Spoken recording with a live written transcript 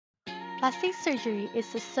Plastic surgery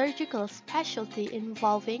is a surgical specialty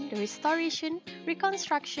involving the restoration,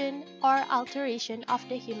 reconstruction, or alteration of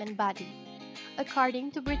the human body.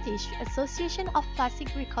 According to British Association of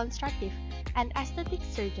Plastic Reconstructive and Aesthetic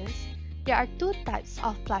Surgeons, there are two types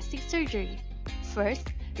of plastic surgery.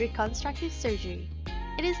 First, reconstructive surgery.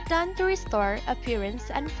 It is done to restore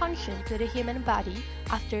appearance and function to the human body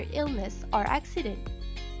after illness or accident.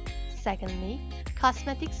 Secondly,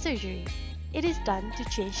 cosmetic surgery. It is done to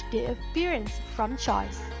change the appearance from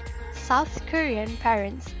choice. South Korean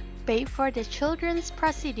parents pay for their children's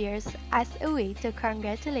procedures as a way to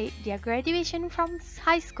congratulate their graduation from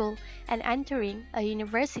high school and entering a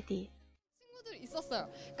university. 친구들이 있었어요.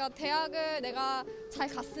 그러니까 대학을 내가 잘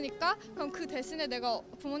갔으니까 그럼 그 대신에 내가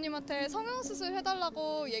부모님한테 성형수술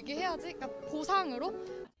해달라고 얘기해야지. 그러니까 보상으로.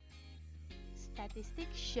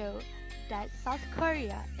 Statistics show that South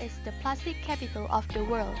Korea is the plastic capital of the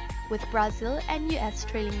world, with Brazil and US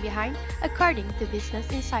trailing behind, according to Business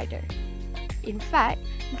Insider. In fact,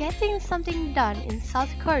 getting something done in South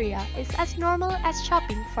Korea is as normal as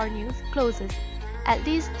shopping for new clothes, at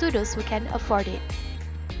least to those who can afford it.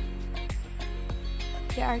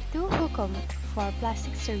 There are two hukum for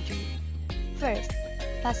plastic surgery. First,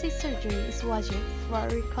 plastic surgery is wajib for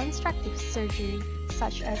reconstructive surgery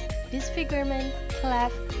such as disfigurement,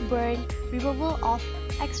 cleft, burn, removal of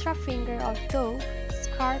extra finger or toe,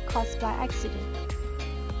 scar caused by accident.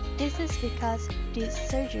 This is because this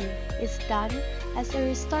surgery is done as a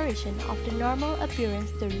restoration of the normal appearance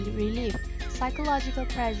to relieve psychological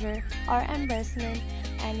pressure or embarrassment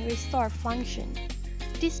and restore function.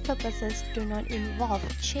 These purposes do not involve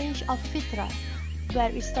change of fitra,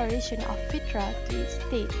 but restoration of fitra to its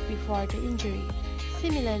state before the injury.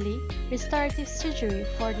 Similarly, restorative surgery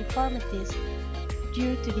for deformities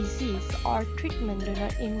due to disease or treatment do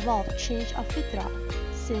not involve change of fitra,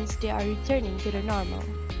 since they are returning to the normal.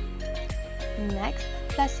 Next,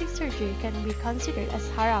 plastic surgery can be considered as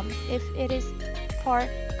haram if it is for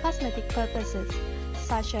cosmetic purposes,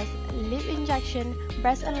 such as lip injection,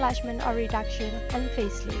 breast enlargement or reduction, and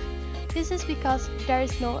facelift. This is because there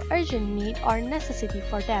is no urgent need or necessity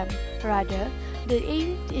for them. Rather, the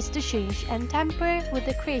aim is to change and tamper with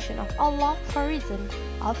the creation of Allah for reason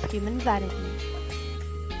of human vanity.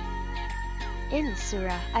 In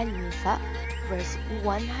Surah An-Nisa, verse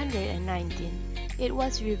 119, it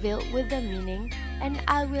was revealed with the meaning, "And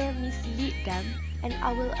I will mislead them, and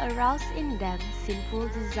I will arouse in them sinful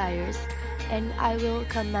desires, and I will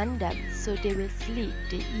command them so they will slit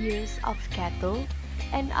the ears of cattle,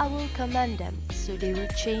 and I will command them so they will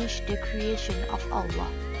change the creation of Allah.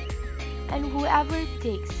 And whoever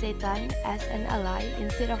takes Satan as an ally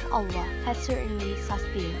instead of Allah has certainly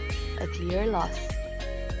sustained a clear loss."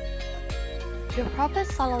 The Prophet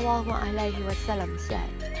ﷺ said,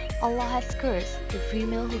 "Allah has cursed the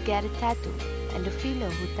female who get a tattoo, and the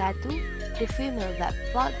female who tattoo, the female that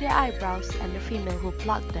pluck their eyebrows, and the female who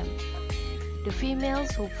pluck them, the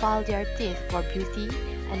females who file their teeth for beauty,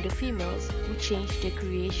 and the females who change the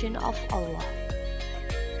creation of Allah."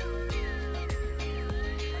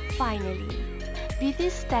 Finally, beauty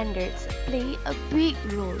standards play a big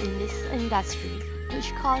role in this industry,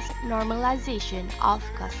 which cause normalization of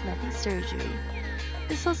cosmetic surgery.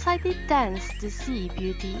 The society tends to see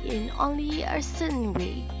beauty in only a certain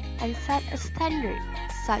way and set a standard,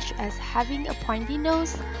 such as having a pointy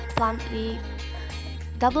nose, plump lip,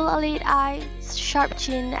 double-eyelid eye, sharp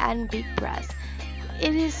chin, and big breasts.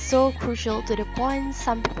 It is so crucial to the point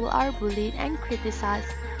some people are bullied and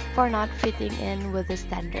criticized for not fitting in with the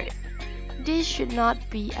standard. This should not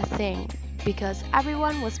be a thing, because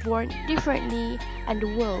everyone was born differently and the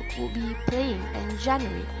world would be plain and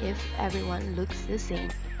generic if everyone looks the same.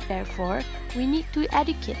 Therefore, we need to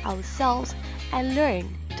educate ourselves and learn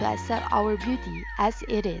to accept our beauty as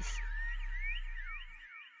it is.